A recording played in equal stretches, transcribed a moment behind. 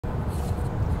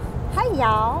Hey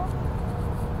y'all,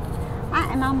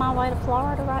 I am on my way to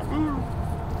Florida right now,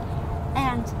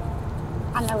 and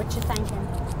I know what you're thinking.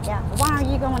 Yeah, why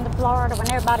are you going to Florida when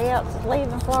everybody else is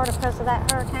leaving Florida because of that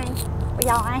hurricane? Well,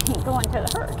 y'all, I ain't going to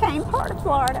the hurricane part of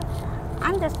Florida.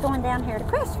 I'm just going down here to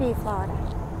Crestview, Florida,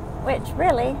 which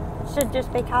really should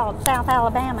just be called South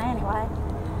Alabama anyway.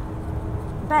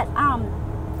 But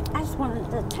I just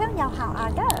wanted to tell y'all how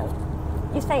I go.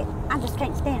 You see, I just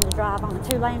can't stand to drive on a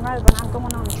 2-lane road when I'm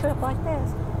going on a trip like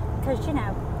this, because, you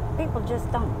know, people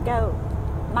just don't go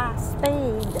my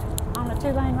speed on a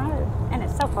 2-lane road, and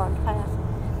it's so hard to pass.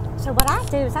 So what I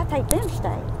do is I take the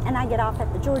interstate, and I get off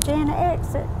at the Georgiana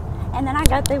exit, and then I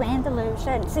go through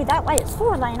Andalusia, and see, that way it's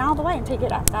 4-lane all the way until you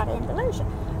get outside of Andalusia.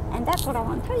 And that's what I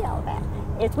want to tell y'all about,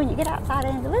 is when you get outside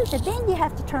of Andalusia, then you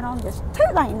have to turn on this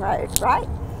 2-lane road, right?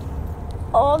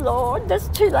 Oh, Lord, this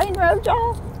 2-lane road,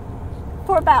 y'all,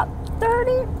 for about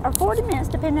 30 or 40 minutes,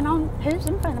 depending on who's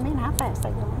in front of me and how fast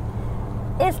they're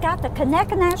going. It's got the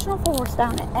Conecuh National Forest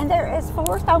on it, and there is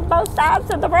forest on both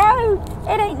sides of the road.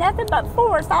 It ain't nothing but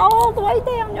forest all the way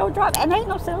down your drive, and ain't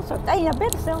no cell service. There ain't a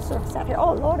bit of cell service out here.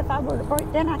 Oh, Lord, if I were to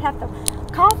break down, I'd have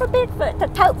to call for Bigfoot to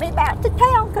tote me back to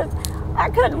town, because I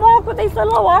couldn't walk with these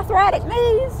little arthritic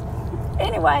knees.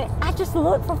 Anyway, I just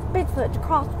look for Bigfoot to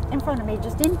cross in front of me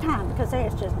just in time, because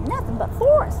there's just nothing but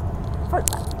forest. For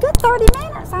a good 30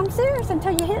 minutes, I'm serious,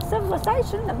 until you hit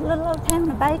civilization, the little old town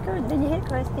of Baker, and then you hit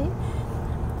Crestview.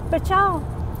 But y'all,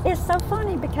 it's so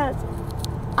funny, because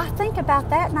I think about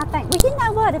that and I think, well, you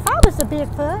know what, if I was a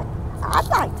Bigfoot, I'd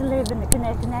like to live in the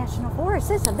Conecuh National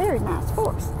Forest. It's a very nice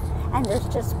forest, and there's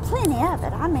just plenty of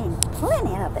it. I mean,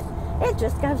 plenty of it. It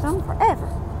just goes on forever.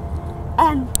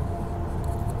 And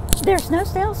there's no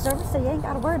cell service, so you ain't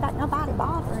got to worry about nobody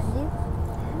bothering you.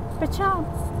 But y'all,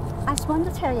 I just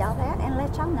wanted to tell y'all that and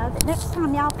let y'all know that next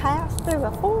time y'all pass through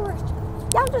a forest,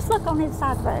 y'all just look on the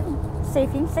side of the road and see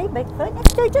if you can see Bigfoot. And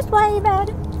if you do, just wave at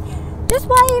him. Just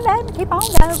wave at him and keep on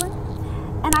going.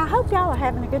 And I hope y'all are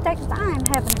having a good day, because I am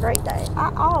having a great day.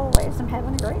 I always am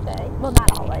having a great day. Well,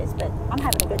 not always, but I'm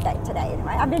having a good day today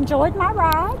anyway. I've enjoyed my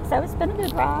ride, so it's been a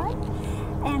good ride.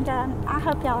 And I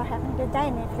hope y'all are having a good day.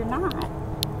 And if you're not,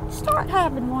 start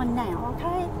having one now,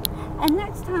 okay? And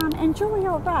next time, enjoy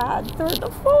your ride through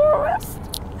the forest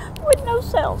with no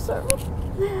cell service.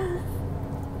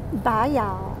 Bye,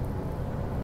 y'all.